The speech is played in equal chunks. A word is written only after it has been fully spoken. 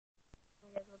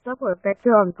double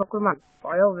picture on Pokemon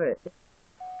Violet.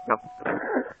 No.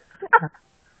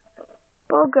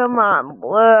 Pokemon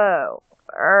Blue.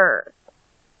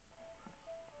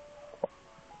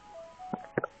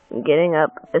 I'm getting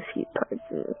up a few parts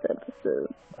in this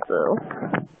episode, so.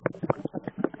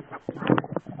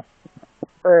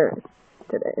 Or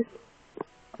today.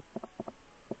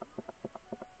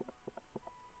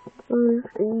 Where's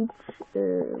each,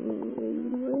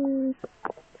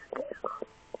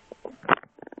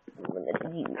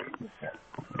 limited use.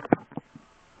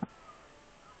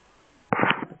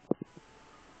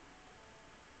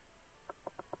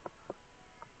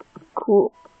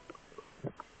 Cool.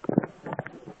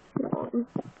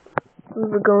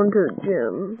 We're going to the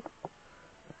gym.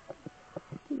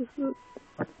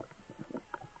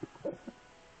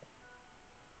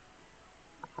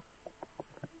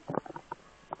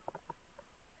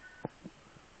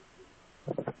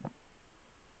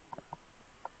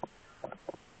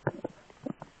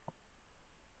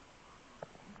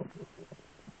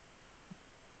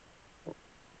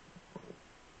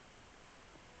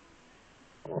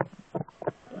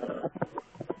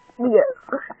 Yeah.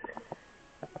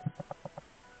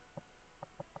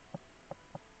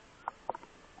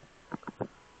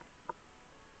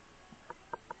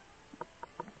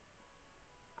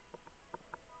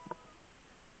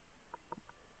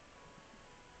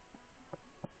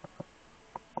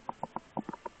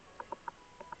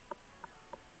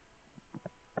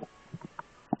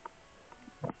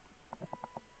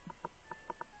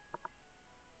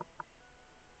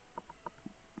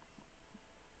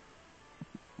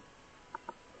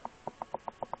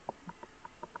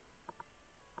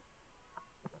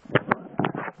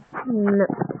 No.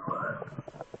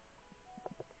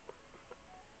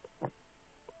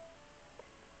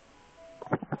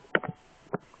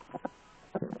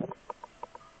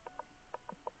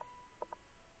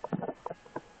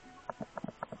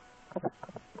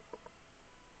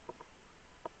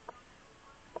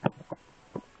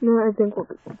 No, I think we'll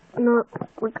be. No,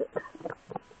 we're good.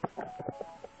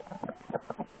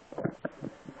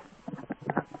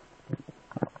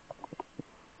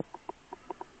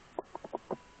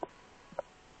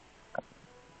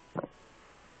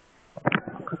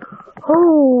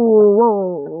 Oh, whoa.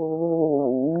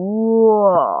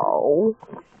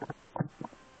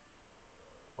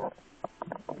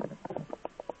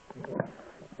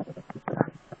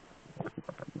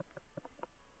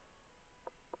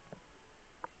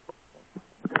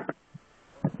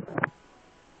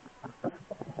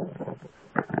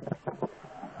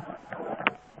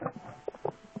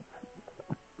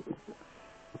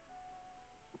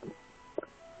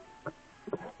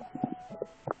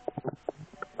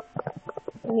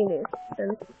 I need to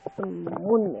spend some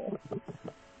money.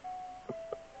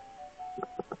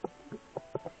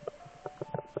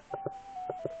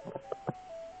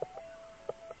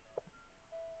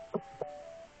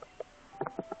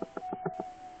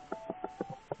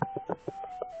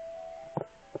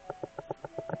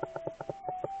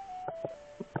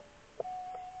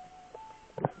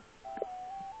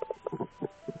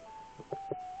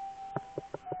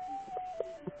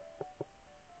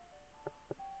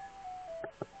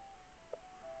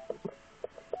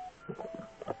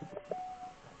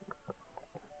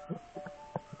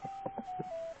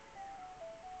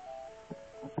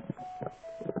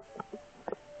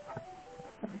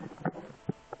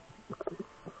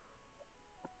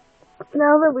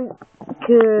 Now that we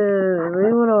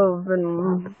would have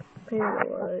been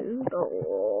paralyzed a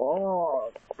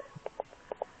lot.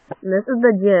 And this is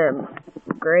the gym.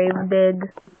 Grave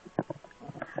dig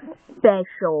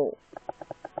special.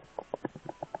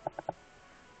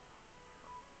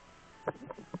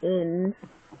 And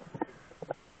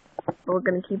we're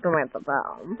gonna keep him at the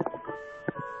bottom.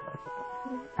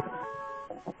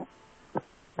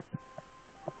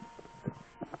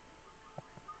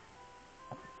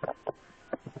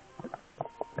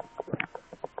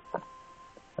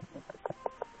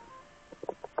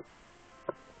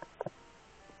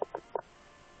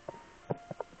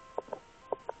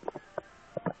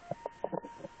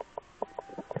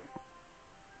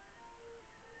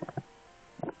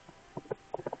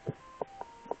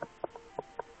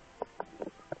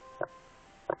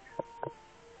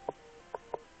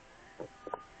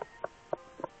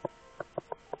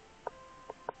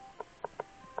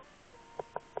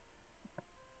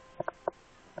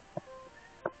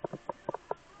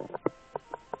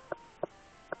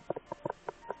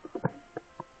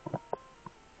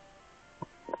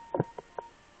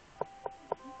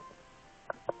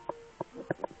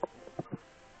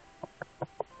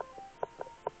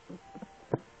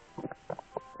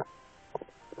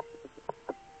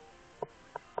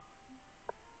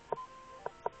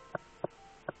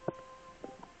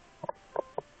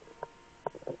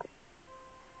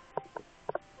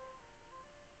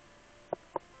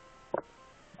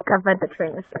 Gotta fight the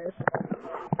trainer first.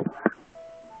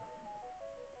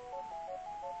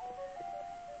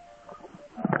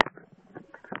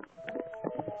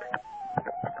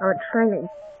 Our training.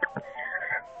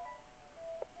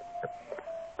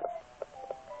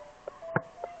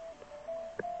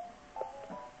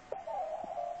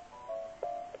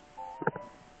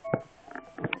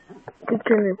 The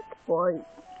trainer fight.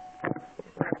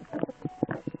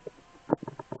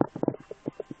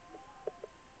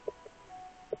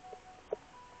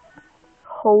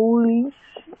 Holy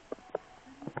shit.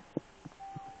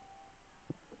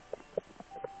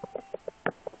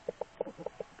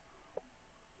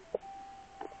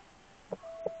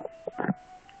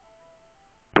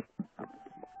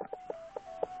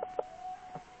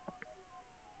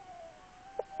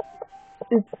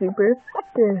 It's super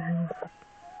effective.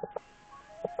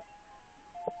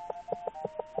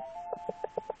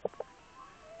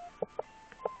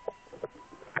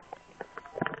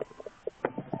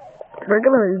 We're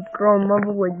gonna grow them up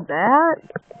like that?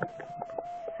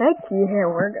 Heck yeah,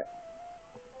 we're gonna.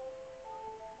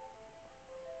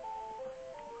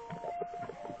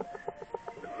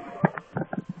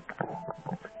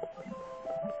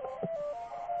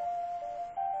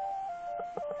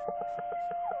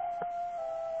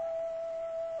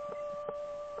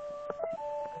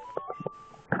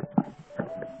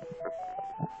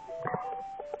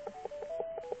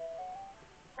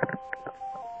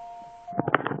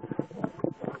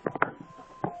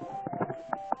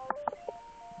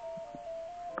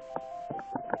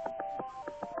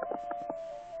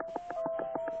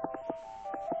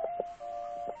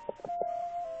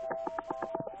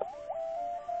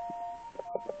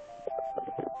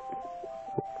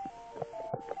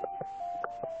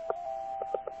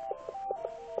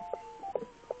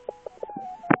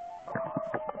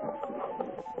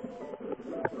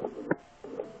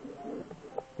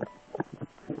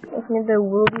 I think there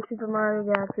will be Super Mario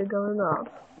Galaxy going off.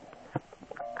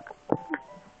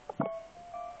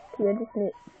 See, I just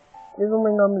need. There's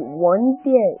only gonna be one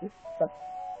day.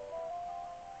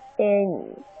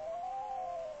 And.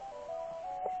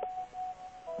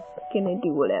 Gonna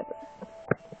do whatever.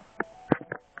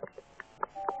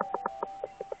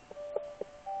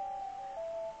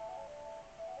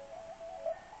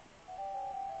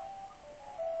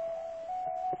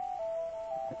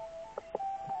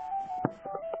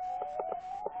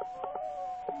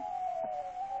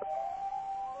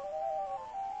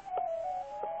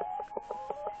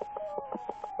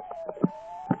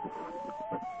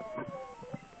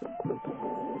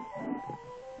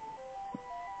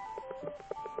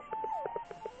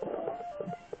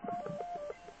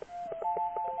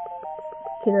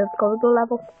 Okay, let's go to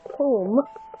level 10.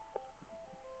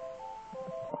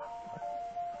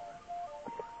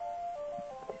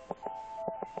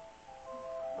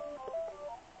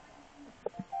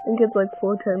 I think it's like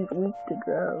 4 times a week to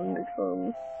drown or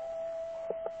something.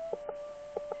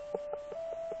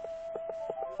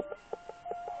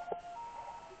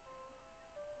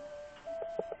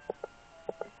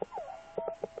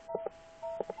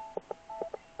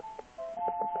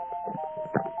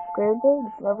 Very good,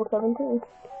 level 17.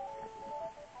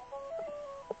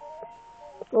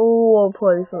 Oh, I'll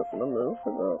play something to move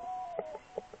for that.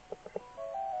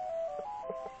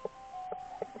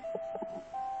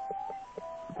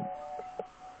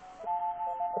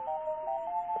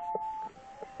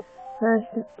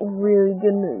 That's a really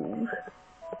good move.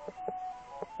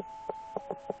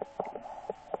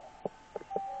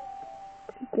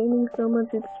 Gaining so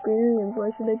much experience, why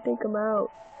should I take him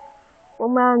out? Well,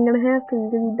 now I'm gonna have to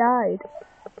because he died.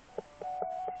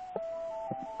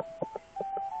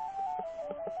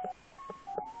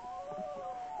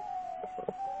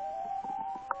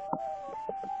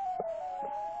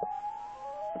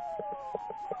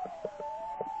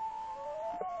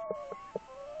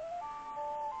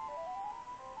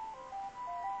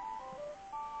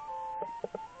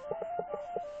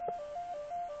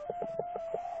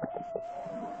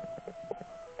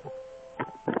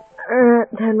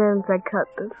 At 10 minutes I cut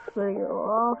this video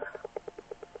off.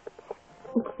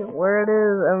 Okay, where it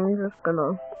is, I'm just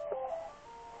gonna...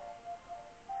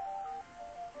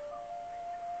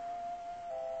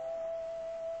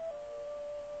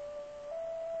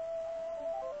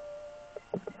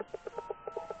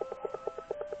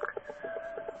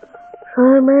 So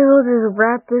I may as well just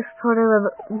wrap this part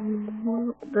of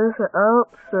this up,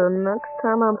 so next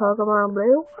time on Pokemon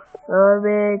Blue, I'll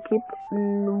be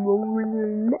keeping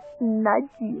rolling.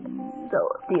 So,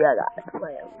 see you guys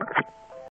later.